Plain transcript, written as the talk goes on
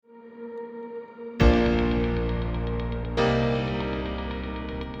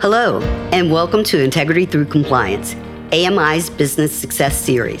Hello, and welcome to Integrity Through Compliance, AMI's Business Success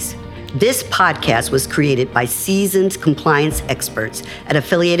Series. This podcast was created by seasoned compliance experts at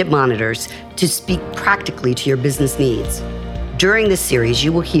Affiliated Monitors to speak practically to your business needs. During this series,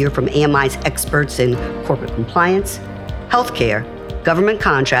 you will hear from AMI's experts in corporate compliance, healthcare, government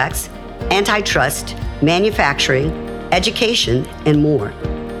contracts, antitrust, manufacturing, education, and more,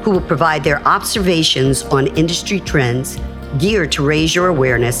 who will provide their observations on industry trends geared to raise your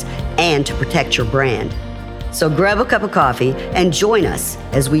awareness and to protect your brand. So grab a cup of coffee and join us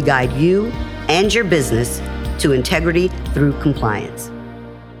as we guide you and your business to integrity through compliance.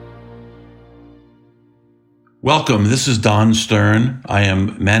 Welcome. This is Don Stern. I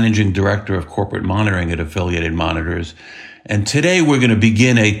am Managing Director of Corporate Monitoring at Affiliated Monitors. And today we're going to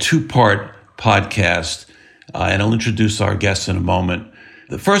begin a two-part podcast, and I'll introduce our guests in a moment.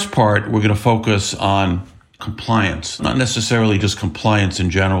 The first part, we're going to focus on compliance, not necessarily just compliance in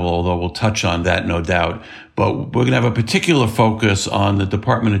general, although we'll touch on that, no doubt. But we're going to have a particular focus on the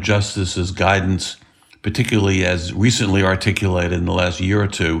Department of Justice's guidance, particularly as recently articulated in the last year or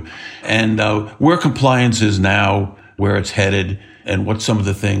two, and where compliance is now, where it's headed, and what some of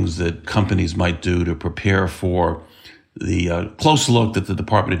the things that companies might do to prepare for the close look that the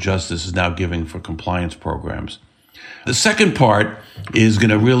Department of Justice is now giving for compliance programs. The second part is going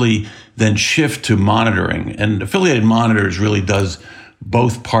to really then shift to monitoring, and Affiliated Monitors really does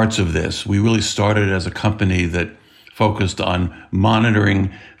both parts of this. We really started as a company that focused on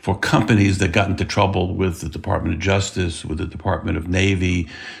monitoring for companies that got into trouble with the Department of Justice, with the Department of Navy,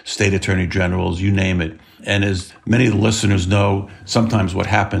 state attorney generals, you name it. And as many of the listeners know, sometimes what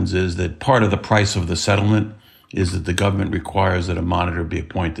happens is that part of the price of the settlement is that the government requires that a monitor be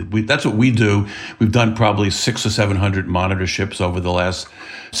appointed. That's what we do. We've done probably 600 or 700 monitorships over the last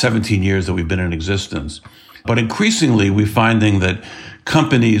 17 years that we've been in existence. But increasingly, we're finding that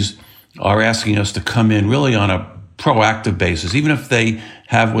companies are asking us to come in really on a proactive basis, even if they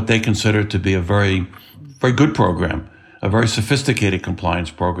have what they consider to be a very, very good program, a very sophisticated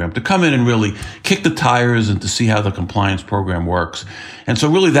compliance program, to come in and really kick the tires and to see how the compliance program works. And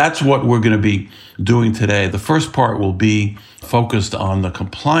so really that's what we're going to be doing today. The first part will be focused on the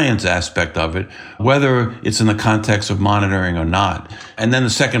compliance aspect of it, whether it's in the context of monitoring or not. And then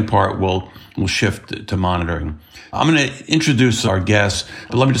the second part will shift to monitoring. I'm going to introduce our guests,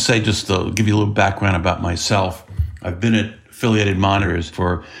 but let me just say, just to give you a little background about myself. I've been at Affiliated Monitors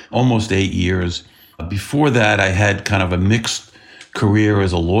for almost 8 years. Before that, I had kind of a mixed career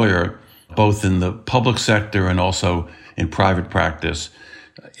as a lawyer, both in the public sector and also in private practice.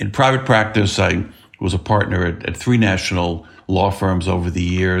 In private practice, I was a partner at 3 national law firms over the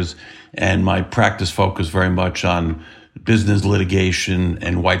years, and my practice focused very much on business litigation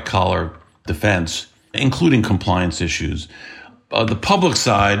and white-collar defense, including compliance issues. The public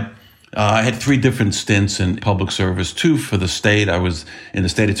side, I had 3 different stints in public service, 2 for the state. I was in the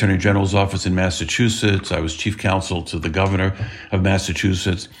State Attorney General's office in Massachusetts. I was chief counsel to the governor of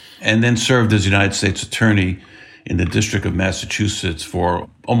Massachusetts, and then served as United States Attorney in the District of Massachusetts for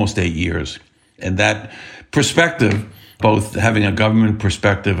almost 8 years. And that perspective, both having a government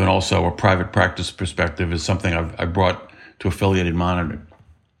perspective and also a private practice perspective, is something I brought to Affiliated Monitor.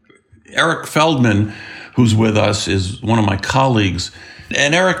 Eric Feldman, who's with us, is one of my colleagues.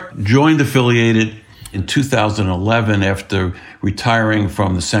 And Eric joined Affiliated in 2011 after retiring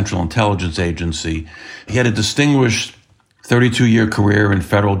from the Central Intelligence Agency. He had a distinguished 32-year career in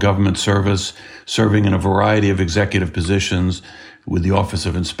federal government service, serving in a variety of executive positions with the Office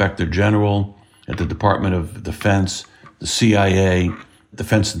of Inspector General, at the Department of Defense, the CIA,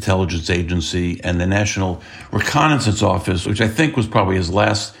 Defense Intelligence Agency, and the National Reconnaissance Office, which I think was probably his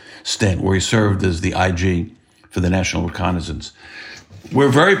last stint, where he served as the IG for the National Reconnaissance. We're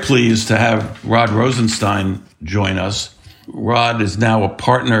very pleased to have Rod Rosenstein join us. Rod is now a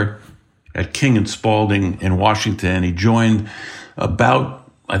partner at King & Spalding in Washington. He joined about,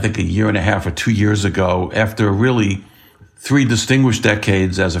 I think, a year and a half or 2 years ago after really 3 distinguished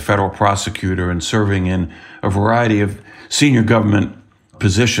decades as a federal prosecutor and serving in a variety of senior government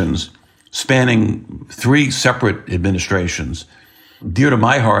positions spanning 3 separate administrations. Dear to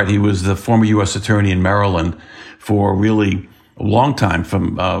my heart, he was the former U.S. Attorney in Maryland for really a long time,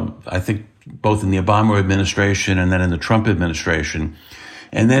 from I think both in the Obama administration and then in the Trump administration.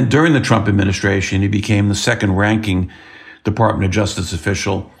 And then during the Trump administration, he became the second-ranking Department of Justice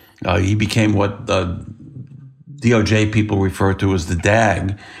official. He became what DOJ people refer to as the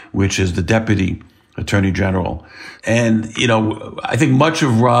DAG, which is the Deputy Attorney General. And, you know, I think much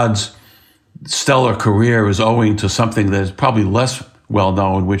of Rod's stellar career is owing to something that is probably less well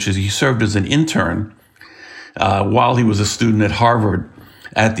known, which is he served as an intern while he was a student at Harvard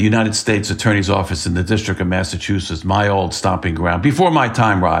at the United States Attorney's Office in the District of Massachusetts, my old stomping ground, before my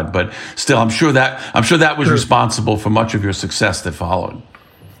time, Rod, but still, I'm sure that was responsible for much of your success that followed.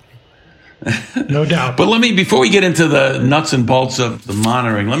 No doubt. But before we get into the nuts and bolts of the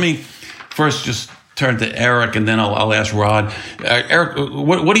monitoring, let me first just turn to Eric, and then I'll ask Rod. Eric,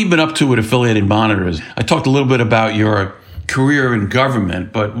 what have you been up to with Affiliated Monitors? I talked a little bit about your career in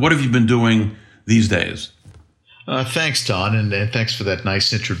government, but what have you been doing these days? Thanks, Don, and thanks for that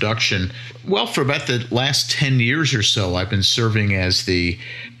nice introduction. Well, for about the last 10 years or so, I've been serving as the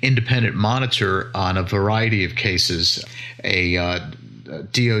independent monitor on a variety of cases. A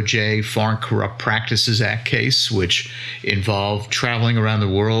DOJ Foreign Corrupt Practices Act case, which involved traveling around the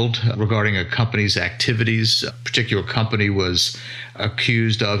world regarding a company's activities. A particular company was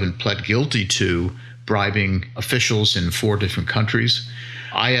accused of and pled guilty to bribing officials in 4 different countries.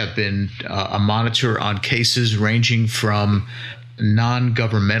 I have been a monitor on cases ranging from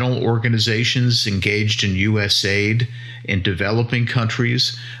non-governmental organizations engaged in U.S. aid in developing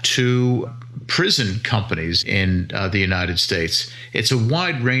countries to prison companies in the United States. It's a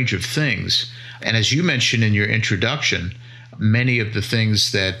wide range of things. And as you mentioned in your introduction, many of the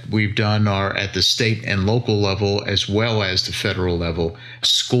things that we've done are at the state and local level as well as the federal level,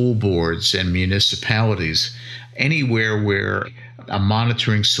 school boards and municipalities, anywhere where a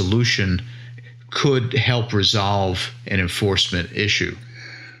monitoring solution could help resolve an enforcement issue.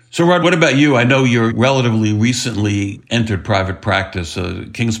 So, Rod, what about you? I know you're relatively recently entered private practice.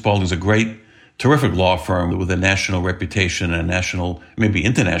 King & Spalding is a great, terrific law firm with a national reputation and a national, maybe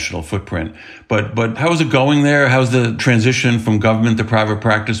international footprint. But how is it going there? How's the transition from government to private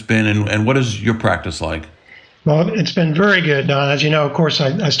practice been? And what is your practice like? Well, it's been very good, Don. As you know, of course,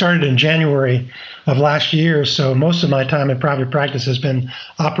 I started in January of last year, so most of my time in private practice has been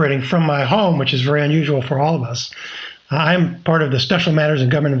operating from my home, which is very unusual for all of us. I'm part of the Special Matters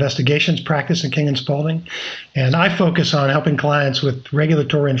and Government Investigations practice in King & Spalding, and I focus on helping clients with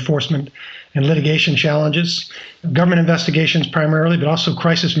regulatory enforcement and litigation challenges, government investigations primarily, but also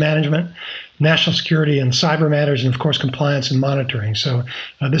crisis management, national security and cyber matters, and of course, compliance and monitoring. So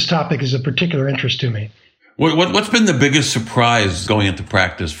this topic is of particular interest to me. What's been the biggest surprise going into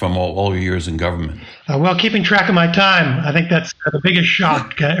practice from all your years in government? Well, keeping track of my time. I think that's the biggest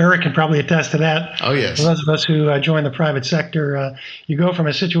shock. Eric can probably attest to that. Oh, yes. For those of us who join the private sector, you go from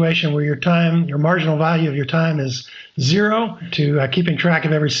a situation where your marginal value of your time is 0 to keeping track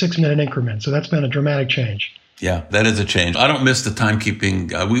of every 6-minute increment. So that's been a dramatic change. Yeah, that is a change. I don't miss the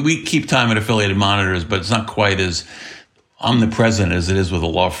timekeeping. We keep time at Affiliated Monitors, but it's not quite as omnipresent as it is with a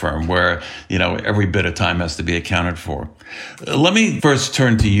law firm where, every bit of time has to be accounted for. Let me first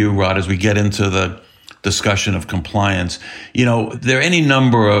turn to you, Rod, as we get into the discussion of compliance. There are any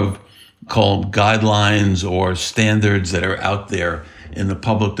number of called guidelines or standards that are out there in the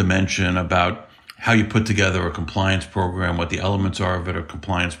public dimension about how you put together a compliance program, what the elements are of a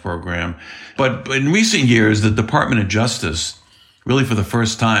compliance program. But in recent years, the Department of Justice, really for the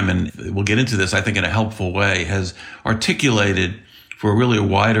first time, and we'll get into this, I think, in a helpful way, has articulated for really a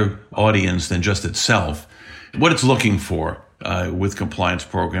wider audience than just itself what it's looking for with compliance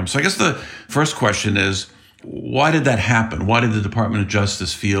programs. So I guess the first question is, why did that happen? Why did the Department of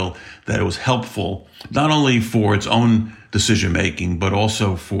Justice feel that it was helpful, not only for its own decision-making, but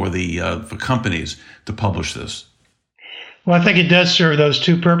also for for companies to publish this? Well, I think it does serve those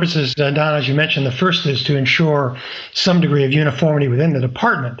two purposes, Don, as you mentioned. The first is to ensure some degree of uniformity within the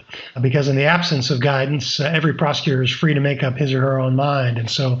department, because in the absence of guidance, every prosecutor is free to make up his or her own mind. And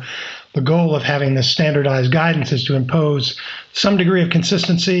so the goal of having this standardized guidance is to impose some degree of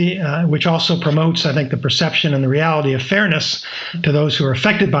consistency, which also promotes, I think, the perception and the reality of fairness to those who are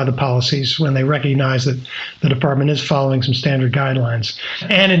affected by the policies when they recognize that the department is following some standard guidelines.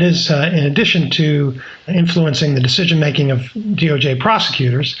 And it is, in addition to influencing the decision-making of DOJ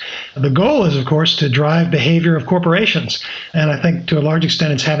prosecutors, the goal is, of course, to drive behavior of corporations. And I think to a large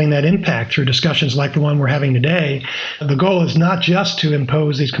extent it's having that impact through discussions like the one we're having today. The goal is not just to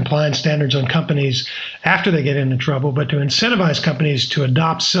impose these compliance standards on companies after they get into trouble, but to incentivize companies to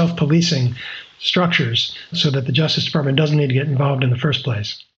adopt self-policing structures so that the Justice Department doesn't need to get involved in the first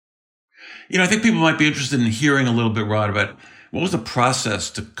place. I think people might be interested in hearing a little bit, Rod, about what was the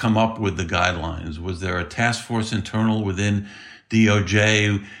process to come up with the guidelines? Was there a task force internal within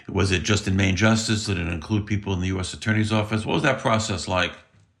DOJ? Was it just in Main Justice? Did it include people in the U.S. Attorney's Office? What was that process like?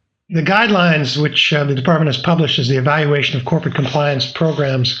 The guidelines which the department has published as the evaluation of corporate compliance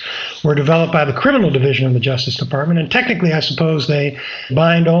programs were developed by the criminal division of the Justice Department. And technically, I suppose they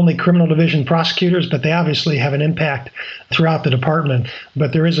bind only criminal division prosecutors, but they obviously have an impact throughout the department.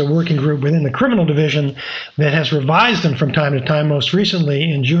 But there is a working group within the criminal division that has revised them from time to time, most recently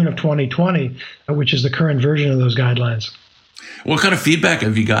in June of 2020, which is the current version of those guidelines. What kind of feedback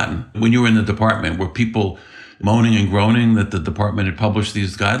have you gotten when you were in the department? Were people moaning and groaning that the department had published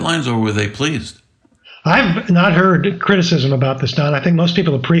these guidelines, or were they pleased? I've not heard criticism about this, Don. I think most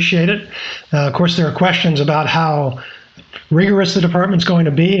people appreciate it. Of course, there are questions about how rigorous the department's going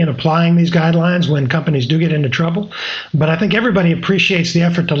to be in applying these guidelines when companies do get into trouble. But I think everybody appreciates the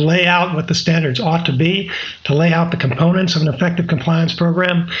effort to lay out what the standards ought to be, to lay out the components of an effective compliance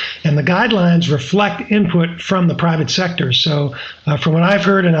program. And the guidelines reflect input from the private sector. So from what I've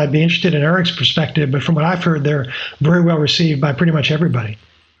heard, and I'd be interested in Eric's perspective, but from what I've heard, they're very well received by pretty much everybody.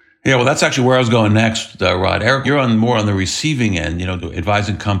 Yeah, well, that's actually where I was going next, Rod. Eric, you're more on the receiving end,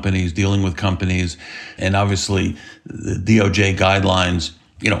 advising companies, dealing with companies, and obviously the DOJ guidelines,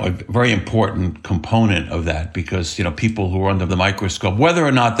 a very important component of that because, people who are under the microscope, whether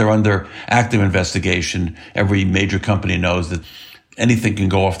or not they're under active investigation, every major company knows that anything can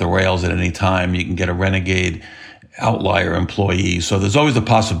go off the rails at any time. You can get a renegade outlier employee. So there's always a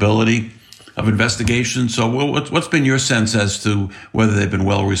possibility of investigation. So what's been your sense as to whether they've been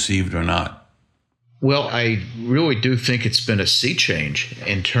well received or not? Well, I really do think it's been a sea change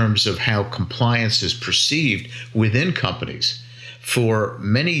in terms of how compliance is perceived within companies. For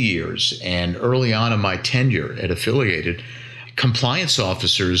many years, and early on in my tenure at Affiliated, compliance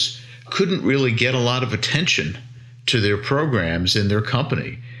officers couldn't really get a lot of attention to their programs in their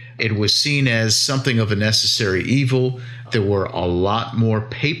company. It was seen as something of a necessary evil. There were a lot more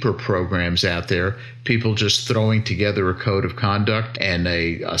paper programs out there, people just throwing together a code of conduct and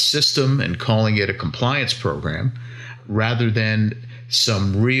a system and calling it a compliance program, rather than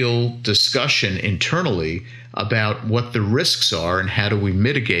some real discussion internally about what the risks are and how do we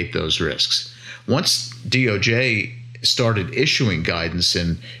mitigate those risks. Once DOJ started issuing guidance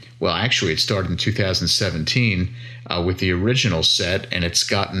it started in 2017 with the original set, and it's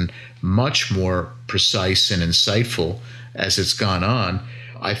gotten much more precise and insightful as it's gone on.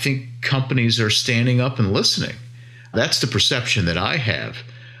 I think companies are standing up and listening. That's the perception that I have.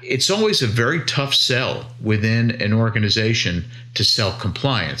 It's always a very tough sell within an organization to sell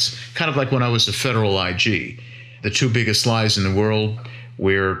compliance, kind of like when I was a federal IG. The two biggest lies in the world: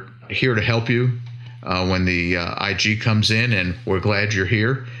 we're here to help you when the IG comes in, and we're glad you're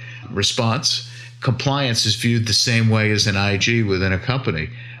here. Response: compliance is viewed the same way as an IG within a company.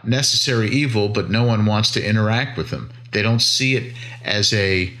 Necessary evil, but no one wants to interact with them. They don't see it as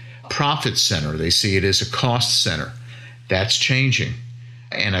a profit center. They see it as a cost center. That's changing.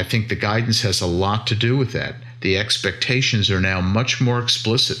 And I think the guidance has a lot to do with that. The expectations are now much more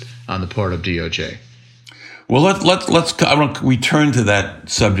explicit on the part of DOJ. Well, let's I want to return to that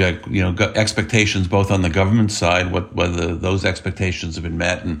subject, expectations both on the government side, whether those expectations have been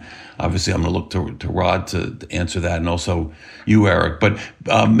met. And obviously I'm going to look to Rod to answer that, and also you, Eric. But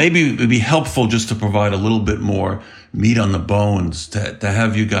maybe it would be helpful just to provide a little bit more meat on the bones to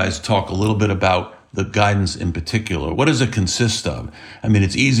have you guys talk a little bit about the guidance in particular. What does it consist of? I mean,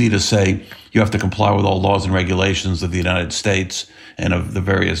 it's easy to say you have to comply with all laws and regulations of the United States and of the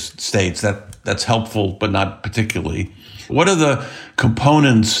various states. That's helpful, but not particularly. What are the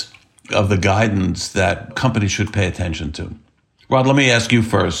components of the guidance that companies should pay attention to? Rod, let me ask you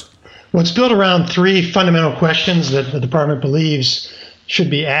first. Well, it's built around three fundamental questions that the department believes should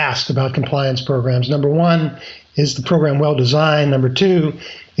be asked about compliance programs. Number one, is the program well designed? Number two,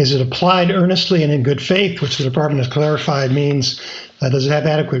 is it applied earnestly and in good faith, which the department has clarified means does it have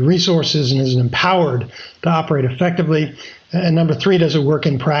adequate resources and is it empowered to operate effectively? And number three, does it work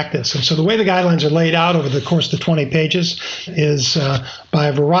in practice? And so the way the guidelines are laid out over the course of the 20 pages is by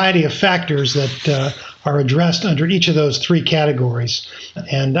a variety of factors that are addressed under each of those three categories.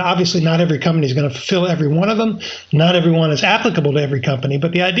 And obviously not every company is going to fulfill every one of them. Not everyone is applicable to every company,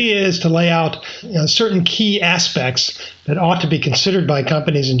 but the idea is to lay out certain key aspects that ought to be considered by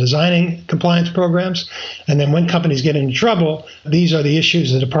companies in designing compliance programs. And then when companies get into trouble, these are the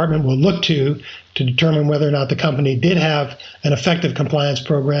issues the department will look to determine whether or not the company did have an effective compliance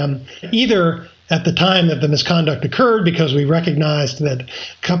program, either at the time that the misconduct occurred, because we recognized that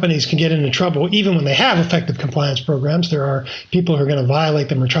companies can get into trouble even when they have effective compliance programs. There are people who are going to violate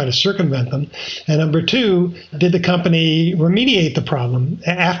them or try to circumvent them. And number two, did the company remediate the problem?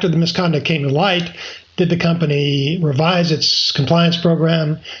 After the misconduct came to light, Did the company revise its compliance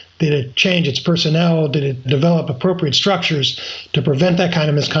program? Did it change its personnel? Did it develop appropriate structures to prevent that kind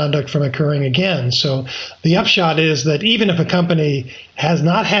of misconduct from occurring again? So the upshot is that even if a company has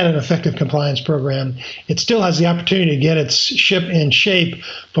not had an effective compliance program, it still has the opportunity to get its ship in shape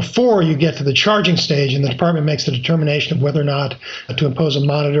before you get to the charging stage, and the department makes the determination of whether or not to impose a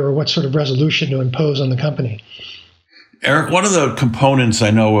monitor or what sort of resolution to impose on the company. Eric, one of the components I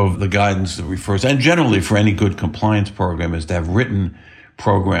know of the guidance that refers, and generally for any good compliance program, is to have written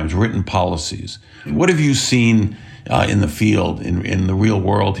programs, written policies. What have you seen in the field, in the real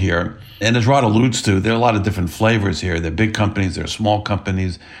world here? And as Rod alludes to, there are a lot of different flavors here. There are big companies, there are small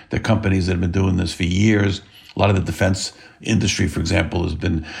companies, there are companies that have been doing this for years. A lot of the defense industry, for example, has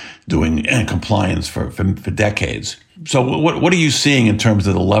been doing compliance for decades. So what are you seeing in terms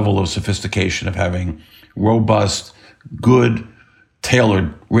of the level of sophistication of having robust, good,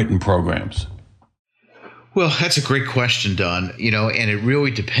 tailored written programs? Well, that's a great question, Don. And it really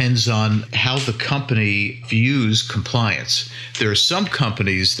depends on how the company views compliance. There are some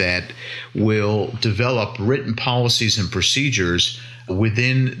companies that will develop written policies and procedures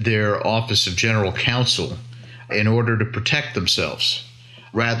within their Office of General Counsel in order to protect themselves,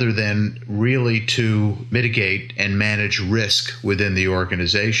 rather than really to mitigate and manage risk within the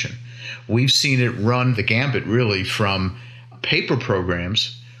organization. We've seen it run the gambit, really, from paper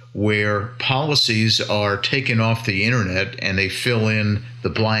programs where policies are taken off the internet and they fill in the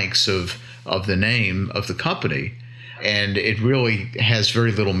blanks of the name of the company, and it really has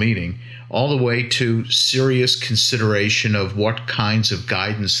very little meaning, all the way to serious consideration of what kinds of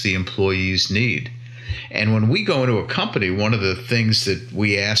guidance the employees need. And when we go into a company, one of the things that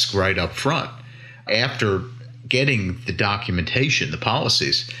we ask right up front, after getting the documentation, the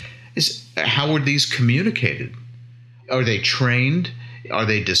policies, is how are these communicated? Are they trained? Are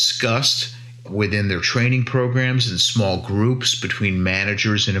they discussed within their training programs in small groups between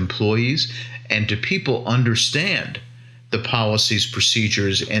managers and employees? And do people understand the policies,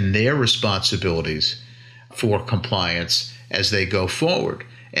 procedures, and their responsibilities for compliance as they go forward?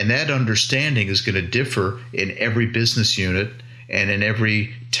 And that understanding is going to differ in every business unit and in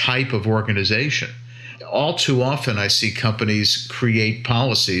every type of organization. All too often, I see companies create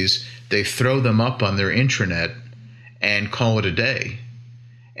policies, they throw them up on their intranet and call it a day.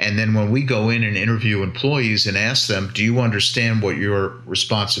 And then when we go in and interview employees and ask them, do you understand what your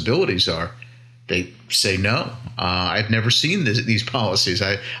responsibilities are? They say, no, I've never seen these policies.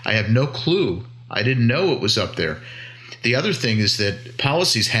 I have no clue. I didn't know it was up there. The other thing is that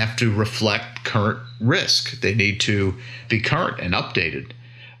policies have to reflect current risk. They need to be current and updated.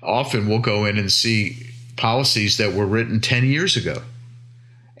 Often we'll go in and see policies that were written 10 years ago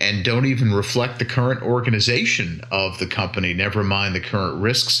and don't even reflect the current organization of the company, never mind the current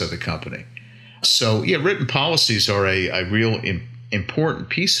risks of the company. So, written policies are a real important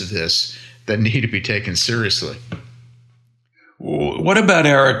piece of this that need to be taken seriously. What about,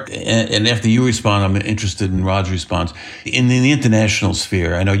 Eric, and after you respond, I'm interested in Rod's response, in the international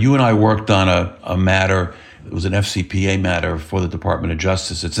sphere? I know you and I worked on a matter, it was an FCPA matter for the Department of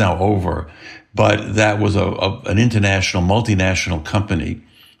Justice. It's now over, but that was an international, multinational company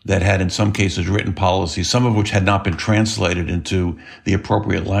that had in some cases written policies, some of which had not been translated into the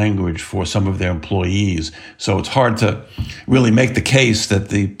appropriate language for some of their employees. So it's hard to really make the case that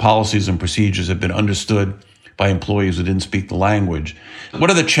the policies and procedures have been understood by employees who didn't speak the language.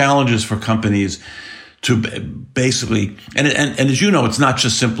 What are the challenges for companies to basically, and as you know, it's not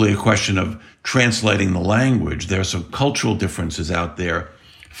just simply a question of translating the language. There are some cultural differences out there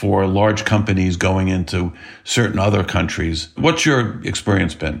for large companies going into certain other countries. What's your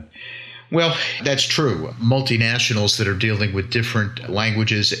experience been? Well, that's true. Multinationals that are dealing with different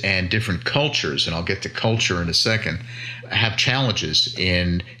languages and different cultures, and I'll get to culture in a second, have challenges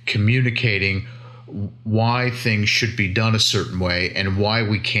in communicating why things should be done a certain way and why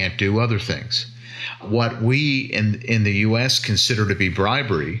we can't do other things. What we in the U.S. consider to be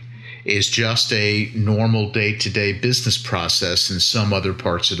bribery is just a normal day-to-day business process in some other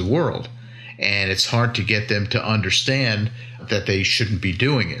parts of the world. And it's hard to get them to understand that they shouldn't be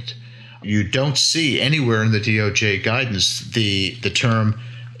doing it. You don't see anywhere in the DOJ guidance the term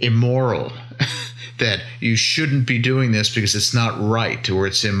immoral, that you shouldn't be doing this because it's not right or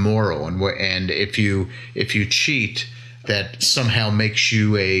it's immoral. And if you cheat, that somehow makes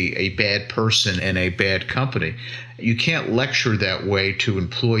you a bad person and a bad company. You can't lecture that way to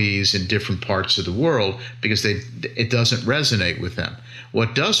employees in different parts of the world because it doesn't resonate with them.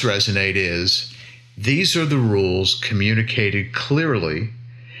 What does resonate is these are the rules communicated clearly.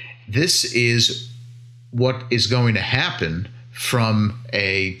 This is what is going to happen from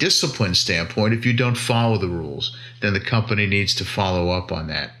a discipline standpoint, if you don't follow the rules, then the company needs to follow up on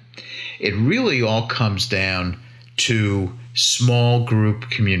that. It really all comes down to small group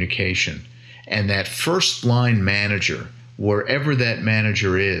communication. And that first line manager, wherever that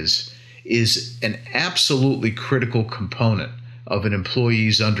manager is an absolutely critical component of an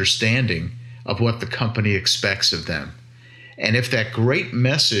employee's understanding of what the company expects of them. And if that great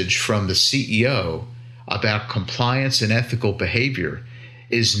message from the CEO about compliance and ethical behavior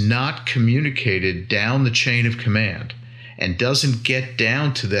is not communicated down the chain of command and doesn't get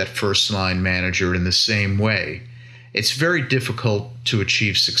down to that first line manager in the same way, it's very difficult to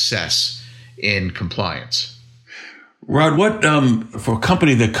achieve success in compliance. Rod, what for a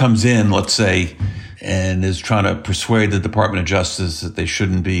company that comes in, let's say, and is trying to persuade the Department of Justice that they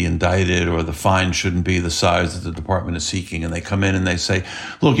shouldn't be indicted or the fine shouldn't be the size that the department is seeking, and they come in and they say,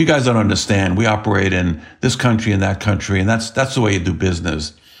 look, you guys don't understand. We operate in this country and that country, and that's the way you do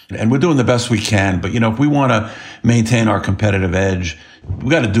business. And we're doing the best we can. But, if we want to maintain our competitive edge, we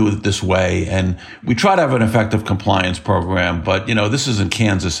got to do it this way. And we try to have an effective compliance program. But, this isn't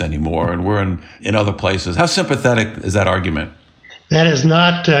Kansas anymore, and we're in other places. How sympathetic is that argument? That is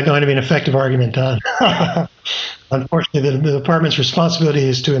not going to be an effective argument, Don. Unfortunately, the department's responsibility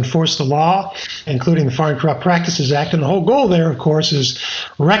is to enforce the law, including the Foreign Corrupt Practices Act. And the whole goal there, of course, is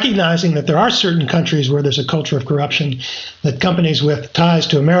recognizing that there are certain countries where there's a culture of corruption, that companies with ties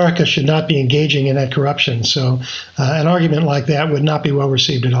to America should not be engaging in that corruption. So an argument like that would not be well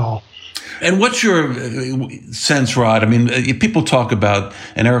received at all. And what's your sense, Rod? I mean, people talk about,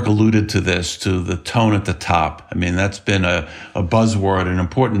 and Eric alluded to this, to the tone at the top. I mean, that's been a buzzword, an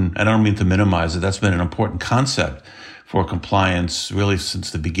important, I don't mean to minimize it, that's been an important concept for compliance really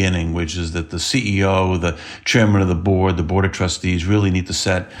since the beginning, which is that the CEO, the chairman of the board of trustees really need to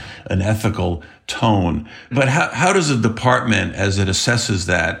set an ethical tone. But how does the department, as it assesses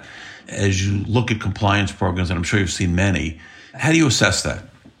that, as you look at compliance programs, and I'm sure you've seen many, how do you assess that?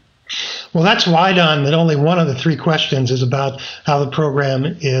 Well, that's why, Don, that only one of the three questions is about how the program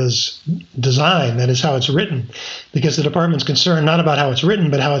is designed, that is, how it's written, because the department's concerned not about how it's written,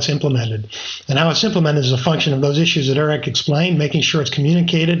 but how it's implemented. And how it's implemented is a function of those issues that Eric explained, making sure it's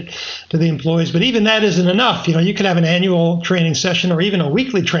communicated to the employees. But even that isn't enough. You could have an annual training session or even a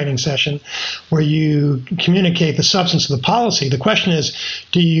weekly training session where you communicate the substance of the policy. The question is,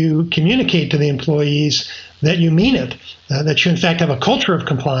 do you communicate to the employees that you mean it, that you in fact have a culture of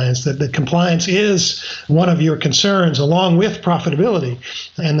compliance, that compliance is one of your concerns along with profitability,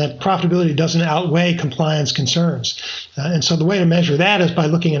 and that profitability doesn't outweigh compliance concerns. And so the way to measure that is by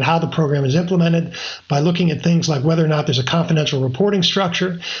looking at how the program is implemented, by looking at things like whether or not there's a confidential reporting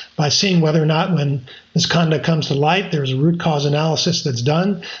structure, by seeing whether or not when misconduct comes to light, there's a root cause analysis that's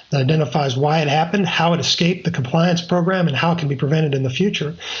done that identifies why it happened, how it escaped the compliance program, and how it can be prevented in the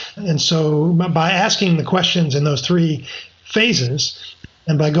future. And so by asking the questions in those three phases,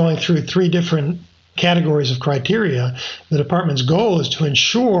 and by going through three different categories of criteria, the department's goal is to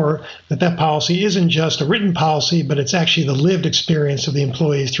ensure that that policy isn't just a written policy, but it's actually the lived experience of the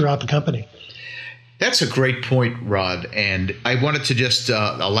employees throughout the company. That's a great point, Rod. And I wanted to just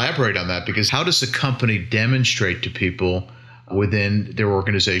elaborate on that, because how does a company demonstrate to people within their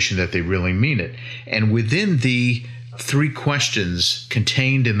organization that they really mean it? And within the three questions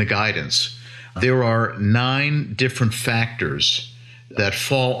contained in the guidance, there are 9 different factors that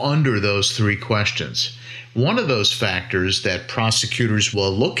fall under those three questions. One of those factors that prosecutors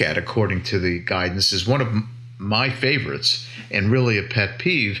will look at, according to the guidance, is one of my favorites and really a pet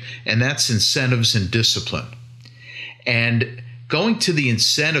peeve, and that's incentives and discipline. And going to the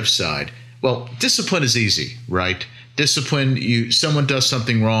incentive side, well, discipline is easy, right? Discipline, someone does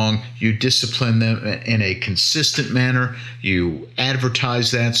something wrong, you discipline them in a consistent manner, you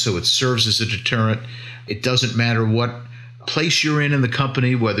advertise that so it serves as a deterrent. It doesn't matter what place you're in the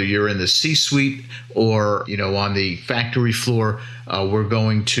company, whether you're in the C-suite or on the factory floor, we're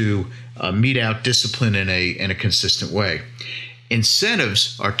going to mete out discipline in a consistent way.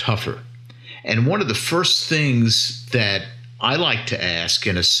 Incentives are tougher. And one of the first things that I like to ask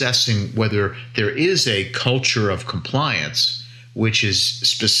in assessing whether there is a culture of compliance, which is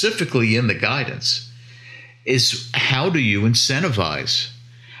specifically in the guidance, is how do you incentivize?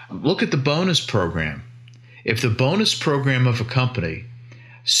 Look at the bonus program. If the bonus program of a company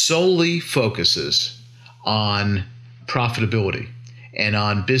solely focuses on profitability and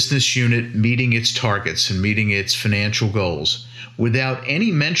on business unit meeting its targets and meeting its financial goals without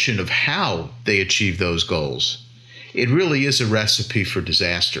any mention of how they achieve those goals, it really is a recipe for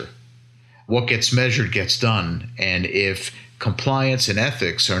disaster. What gets measured gets done, and if compliance and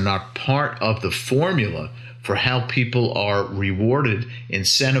ethics are not part of the formula for how people are rewarded,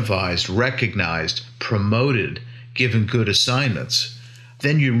 incentivized, recognized, promoted, given good assignments,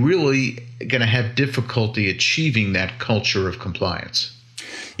 then you're really going to have difficulty achieving that culture of compliance.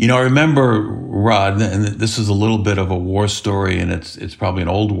 I remember, Rod, and this is a little bit of a war story, and it's probably an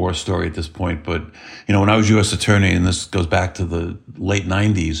old war story at this point, but, when I was U.S. Attorney, and this goes back to the late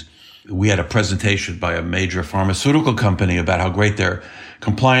 90s, we had a presentation by a major pharmaceutical company about how great their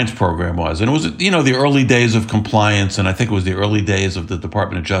compliance program was. And it was, the early days of compliance, and I think it was the early days of the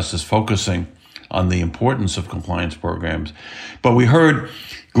Department of Justice focusing on the importance of compliance programs. But we heard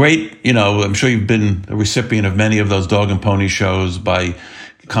great, I'm sure you've been a recipient of many of those dog and pony shows by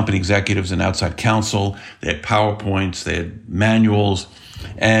company executives and outside counsel. They had PowerPoints, they had manuals.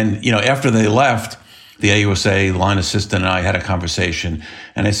 And, after they left, the AUSA line assistant and I had a conversation.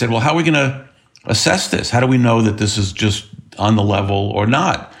 And I said, well, how are we going to assess this? How do we know that this is just on the level or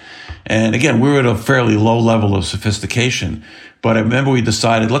not? And again, we were at a fairly low level of sophistication. But I remember we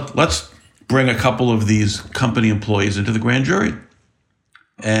decided, let's bring a couple of these company employees into the grand jury.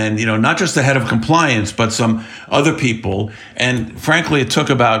 And, not just the head of compliance, but some other people. And frankly, it took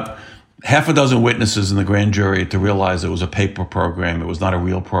about half a dozen witnesses in the grand jury to realize it was a paper program. It was not a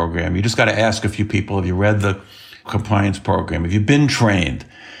real program. You just got to ask a few people, have you read the compliance program? Have you been trained?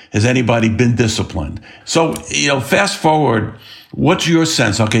 Has anybody been disciplined? So, fast forward, what's your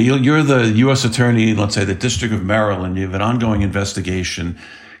sense? Okay, you're the U.S. Attorney, let's say the District of Maryland. You have an ongoing investigation.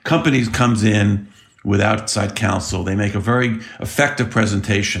 Company comes in with outside counsel. They make a very effective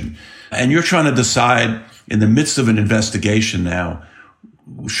presentation. And you're trying to decide in the midst of an investigation now,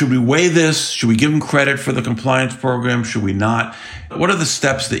 should we weigh this? Should we give them credit for the compliance program? Should we not? What are the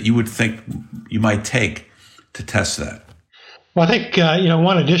steps that you would think you might take to test that? Well, I think,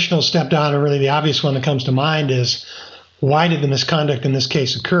 one additional step down, and really the obvious one that comes to mind, is why did the misconduct in this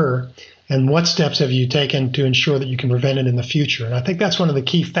case occur? And what steps have you taken to ensure that you can prevent it in the future? And I think that's one of the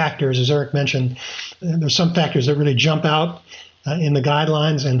key factors, as Eric mentioned. There's some factors that really jump out in the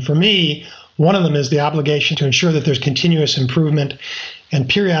guidelines. And for me, one of them is the obligation to ensure that there's continuous improvement and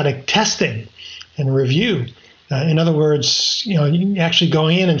periodic testing and review. In other words, actually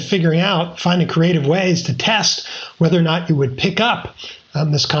going in and finding creative ways to test whether or not you would pick up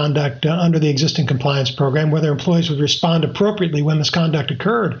misconduct under the existing compliance program, whether employees would respond appropriately when misconduct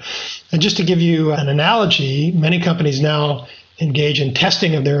occurred. And just to give you an analogy, many companies now engage in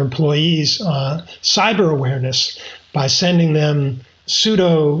testing of their employees' cyber awareness by sending them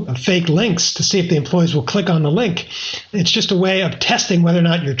pseudo fake links to see if the employees will click on the link. It's just a way of testing whether or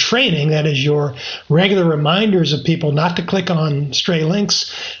not your training, that is your regular reminders of people not to click on stray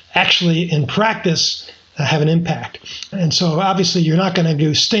links, actually in practice have an impact. And so obviously you're not going to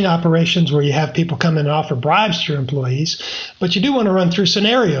do sting operations where you have people come in and offer bribes to your employees, but you do want to run through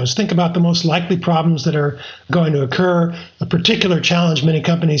scenarios. Think about the most likely problems that are going to occur. A particular challenge many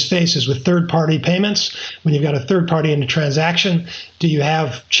companies face is with third-party payments. When you've got a third party in a transaction, do you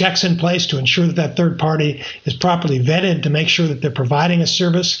have checks in place to ensure that that third party is properly vetted to make sure that they're providing a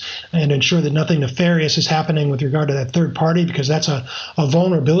service and ensure that nothing nefarious is happening with regard to that third party, because that's a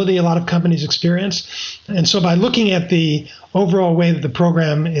vulnerability a lot of companies experience. And so by looking at the overall way that the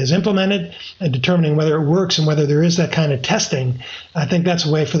program is implemented and determining whether it works and whether there is that kind of testing, I think that's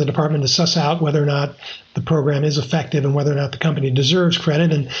a way for the department to suss out whether or not the program is effective and whether or not the company deserves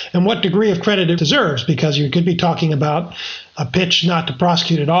credit and what degree of credit it deserves, because you could be talking about a pitch not to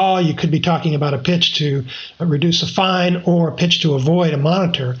prosecute at all. You could be talking about a pitch to reduce a fine or a pitch to avoid a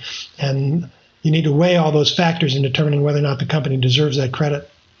monitor. And you need to weigh all those factors in determining whether or not the company deserves that credit.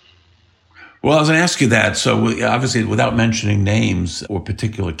 Well, I was going to ask you that. So obviously, without mentioning names or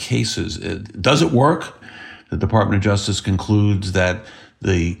particular cases, does it work? The Department of Justice concludes that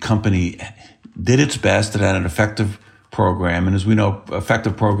the company did its best, it had an effective program. And as we know,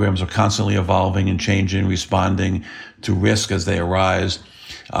 effective programs are constantly evolving and changing, responding to risk as they arise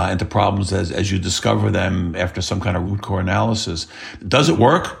and to problems as you discover them after some kind of root cause analysis. Does it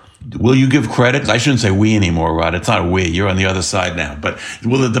work? Will you give credit? I shouldn't say we anymore, Rod. It's not a we. You're on the other side now. But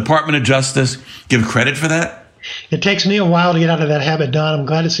will the Department of Justice give credit for that? It takes me a while to get out of that habit, Don. I'm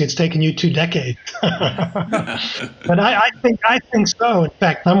glad to see it's taken you 2 decades. But I think so. In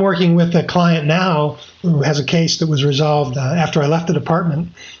fact, I'm working with a client now who has a case that was resolved after I left the department,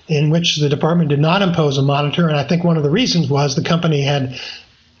 in which the department did not impose a monitor. And I think one of the reasons was the company had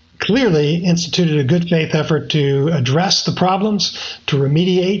clearly instituted a good faith effort to address the problems, to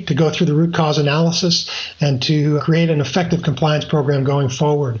remediate, to go through the root cause analysis, and to create an effective compliance program going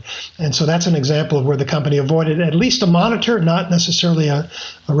forward. And so that's an example of where the company avoided at least a monitor, not necessarily a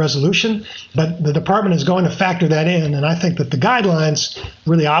resolution, but the department is going to factor that in. And I think that the guidelines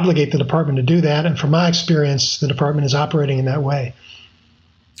really obligate the department to do that. And from my experience, the department is operating in that way.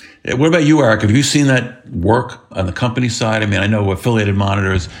 What about you, Eric? Have you seen that work on the company side? I mean, I know affiliated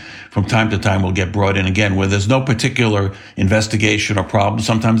monitors from time to time will get brought in again where there's no particular investigation or problem.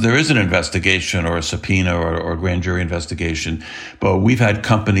 Sometimes there is an investigation or a subpoena or a grand jury investigation. But we've had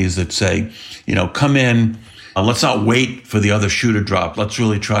companies that say, come in, let's not wait for the other shoe to drop. Let's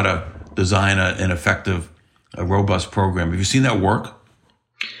really try to design an effective, a robust program. Have you seen that work?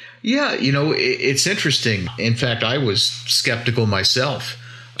 Yeah, it's interesting. In fact, I was skeptical myself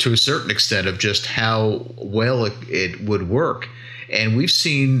to a certain extent of just how well it would work. And we've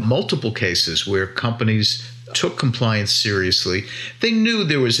seen multiple cases where companies took compliance seriously. They knew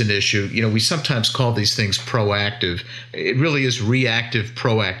there was an issue. We sometimes call these things proactive. It really is reactive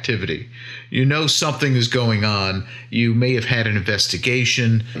proactivity. Something is going on. You may have had an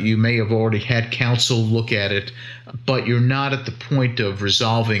investigation. You may have already had counsel look at it, but you're not at the point of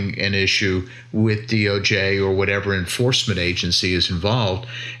resolving an issue with DOJ or whatever enforcement agency is involved.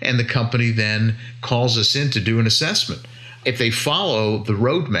 And the company then calls us in to do an assessment. If they follow the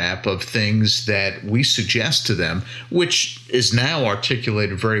roadmap of things that we suggest to them, which is now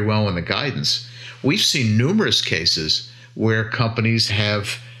articulated very well in the guidance, we've seen numerous cases where companies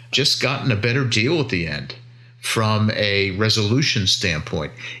have just gotten a better deal at the end from a resolution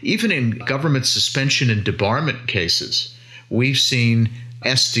standpoint. Even in government suspension and debarment cases, we've seen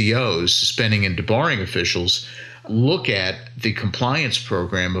SDOs, suspending and debarring officials, look at the compliance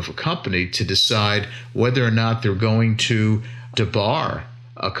program of a company to decide whether or not they're going to debar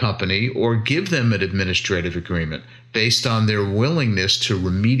a company or give them an administrative agreement based on their willingness to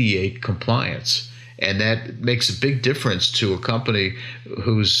remediate compliance. And that makes a big difference to a company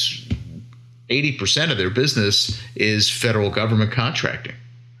whose 80% of their business is federal government contracting.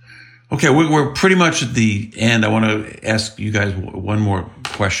 Okay, we're pretty much at the end. I want to ask you guys one more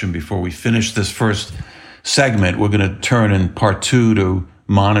question before we finish this first segment. We're going to turn in part 2 to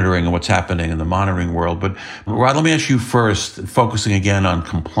monitoring and what's happening in the monitoring world. But Rod, let me ask you first, focusing again on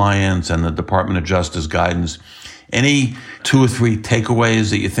compliance and the Department of Justice guidance, any 2 or 3 takeaways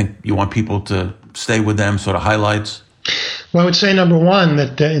that you think you want people to stay with them, sort of highlights? Well, I would say, number one,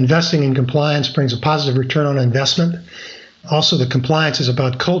 that investing in compliance brings a positive return on investment. Also, the compliance is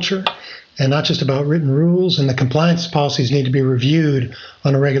about culture and not just about written rules, and the compliance policies need to be reviewed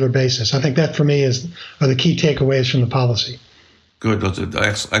on a regular basis. I think that, for me, are the key takeaways from the policy. Good. Those are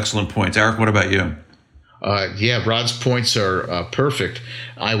excellent points. Eric, what about you? Yeah, Rod's points are perfect.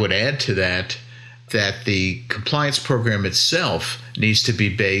 I would add to that the compliance program itself needs to be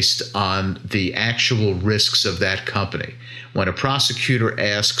based on the actual risks of that company. When a prosecutor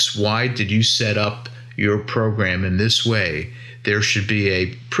asks, why did you set up your program in this way, there should be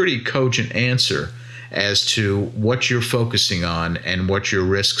a pretty cogent answer as to what you're focusing on and what your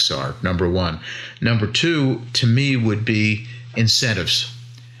risks are, number one. Number two, to me, would be incentives.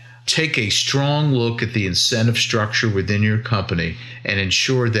 Take a strong look at the incentive structure within your company and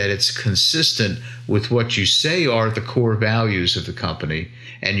ensure that it's consistent with what you say are the core values of the company,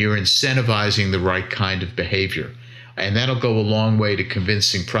 and you're incentivizing the right kind of behavior. And that'll go a long way to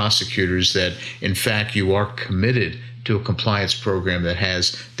convincing prosecutors that, in fact, you are committed to a compliance program that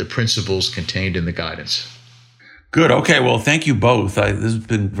has the principles contained in the guidance. Good. Okay. Well, thank you both. This has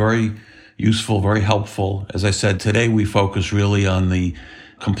been very useful, very helpful. As I said, today we focus really on the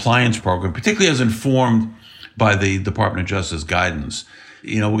compliance program, particularly as informed by the Department of Justice guidance.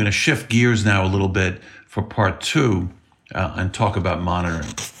 We're going to shift gears now a little bit for part 2 and talk about monitoring.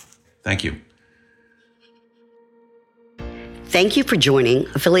 Thank you. Thank you for joining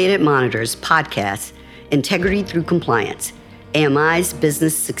Affiliated Monitors podcast, Integrity Through Compliance, AMI's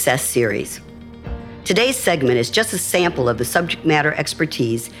Business Success Series. Today's segment is just a sample of the subject matter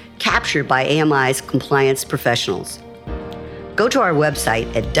expertise captured by AMI's compliance professionals. Go to our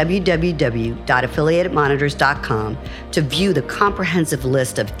website at www.affiliatedmonitors.com to view the comprehensive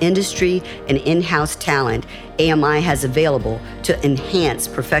list of industry and in-house talent AMI has available to enhance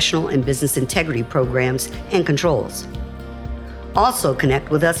professional and business integrity programs and controls. Also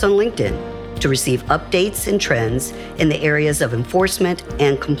connect with us on LinkedIn to receive updates and trends in the areas of enforcement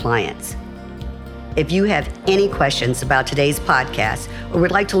and compliance. If you have any questions about today's podcast or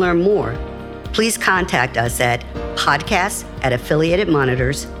would like to learn more, please contact us at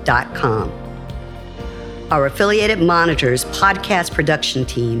podcast@affiliatedmonitors.com. Our Affiliated Monitors podcast production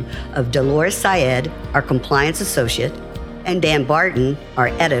team of Dolores Syed, our compliance associate, and Dan Barton, our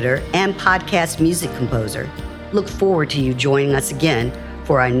editor and podcast music composer, look forward to you joining us again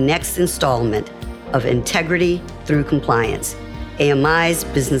for our next installment of Integrity Through Compliance, AMI's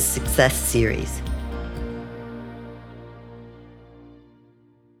Business Success Series.